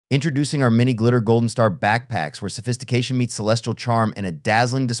Introducing our mini glitter Golden Star backpacks, where sophistication meets celestial charm in a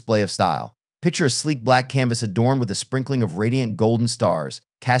dazzling display of style. Picture a sleek black canvas adorned with a sprinkling of radiant golden stars,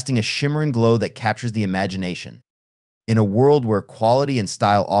 casting a shimmering glow that captures the imagination. In a world where quality and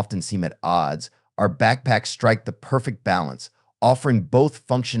style often seem at odds, our backpacks strike the perfect balance, offering both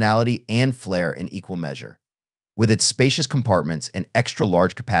functionality and flair in equal measure. With its spacious compartments and extra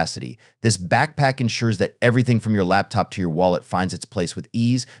large capacity, this backpack ensures that everything from your laptop to your wallet finds its place with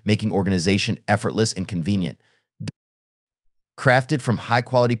ease, making organization effortless and convenient. Crafted from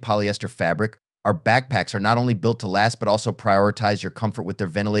high-quality polyester fabric, our backpacks are not only built to last but also prioritize your comfort with their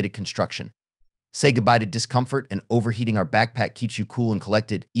ventilated construction. Say goodbye to discomfort, and overheating our backpack keeps you cool and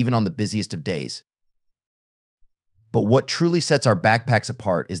collected even on the busiest of days. But what truly sets our backpacks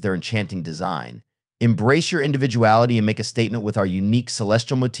apart is their enchanting design. Embrace your individuality and make a statement with our unique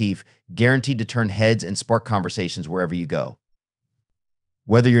celestial motif, guaranteed to turn heads and spark conversations wherever you go.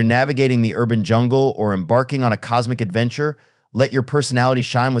 Whether you're navigating the urban jungle or embarking on a cosmic adventure, let your personality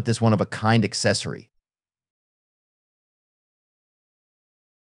shine with this one-of-a-kind accessory.